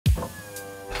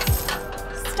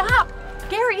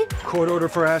Court order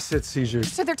for asset seizures.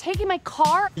 So they're taking my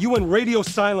car? You went radio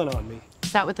silent on me.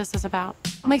 Is that what this is about?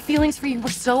 My feelings for you were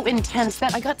so intense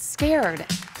that I got scared.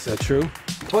 Is that true?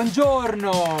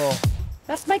 Buongiorno.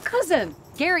 That's my cousin.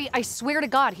 Gary, I swear to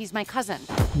God, he's my cousin.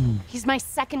 He's my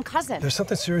second cousin. There's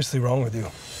something seriously wrong with you.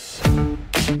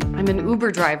 I'm an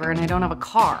Uber driver and I don't have a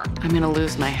car. I'm gonna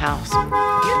lose my house. You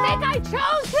think I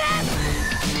chose him?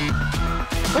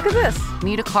 Look at this.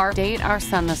 Need a car, date our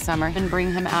son this summer, and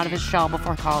bring him out of his shell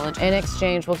before college. In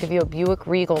exchange, we'll give you a Buick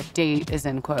Regal. Date is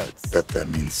in quotes. Bet that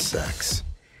means sex.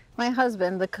 My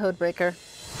husband, the code breaker.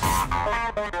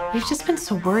 We've just been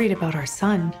so worried about our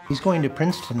son. He's going to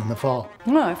Princeton in the fall.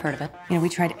 Oh, I've heard of it. You know, we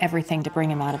tried everything to bring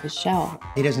him out of his shell.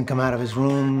 He doesn't come out of his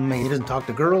room, he doesn't talk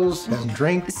to girls, doesn't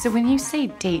drink. So when you say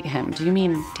date him, do you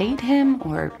mean date him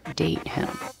or date him?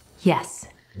 Yes.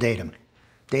 Date him.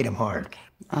 Date him hard. Okay.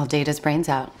 I'll date his brains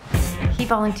out. He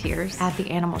volunteers at the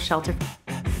animal shelter.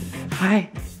 Hi.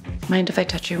 Mind if I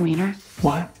touch your wiener?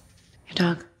 What? Your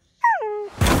dog.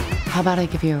 How about I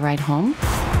give you a ride home?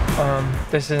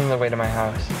 This isn't the way to my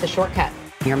house. It's a shortcut.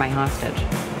 You're my hostage.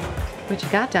 What you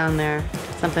got down there?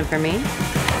 Something for me?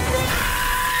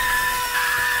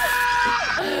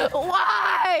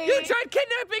 Why? You tried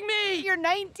kidnapping me! You're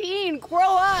 19.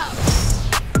 Grow up.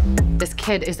 This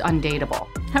kid is undateable.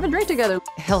 Have a drink together.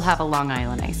 He'll have a Long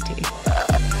Island iced tea.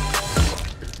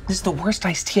 This is the worst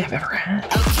iced tea I've ever had.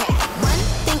 Okay, one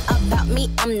thing about me,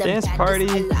 I'm the Dance baddest party.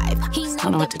 alive. I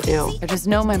don't know what to do. I just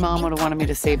know my mom would have wanted me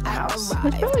to save the house.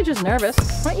 He's probably just nervous.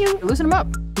 Why don't you loosen him up?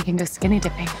 We can go skinny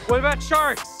dipping. What about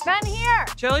sharks? None here.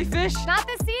 Jellyfish? Not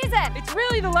this season. It's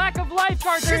really the lack of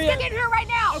lifeguards Just area. get here right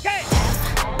now. Okay.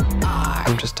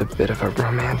 I'm just a bit of a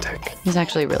romantic. He's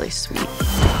actually really sweet.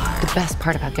 The best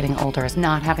part about getting older is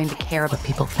not having to care what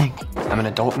people think. I'm an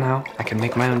adult now. I can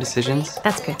make my own decisions.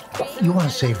 That's good. You want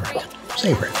to savor it.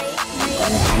 Savor it.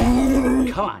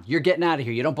 Come on, you're getting out of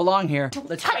here. You don't belong here.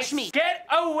 Let's Touch me. Get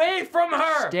away from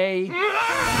her! stay.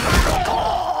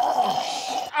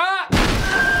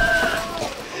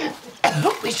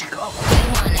 We should go.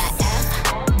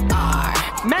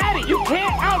 Maddie, you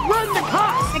can't outrun the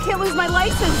cops! I can't lose my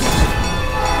license.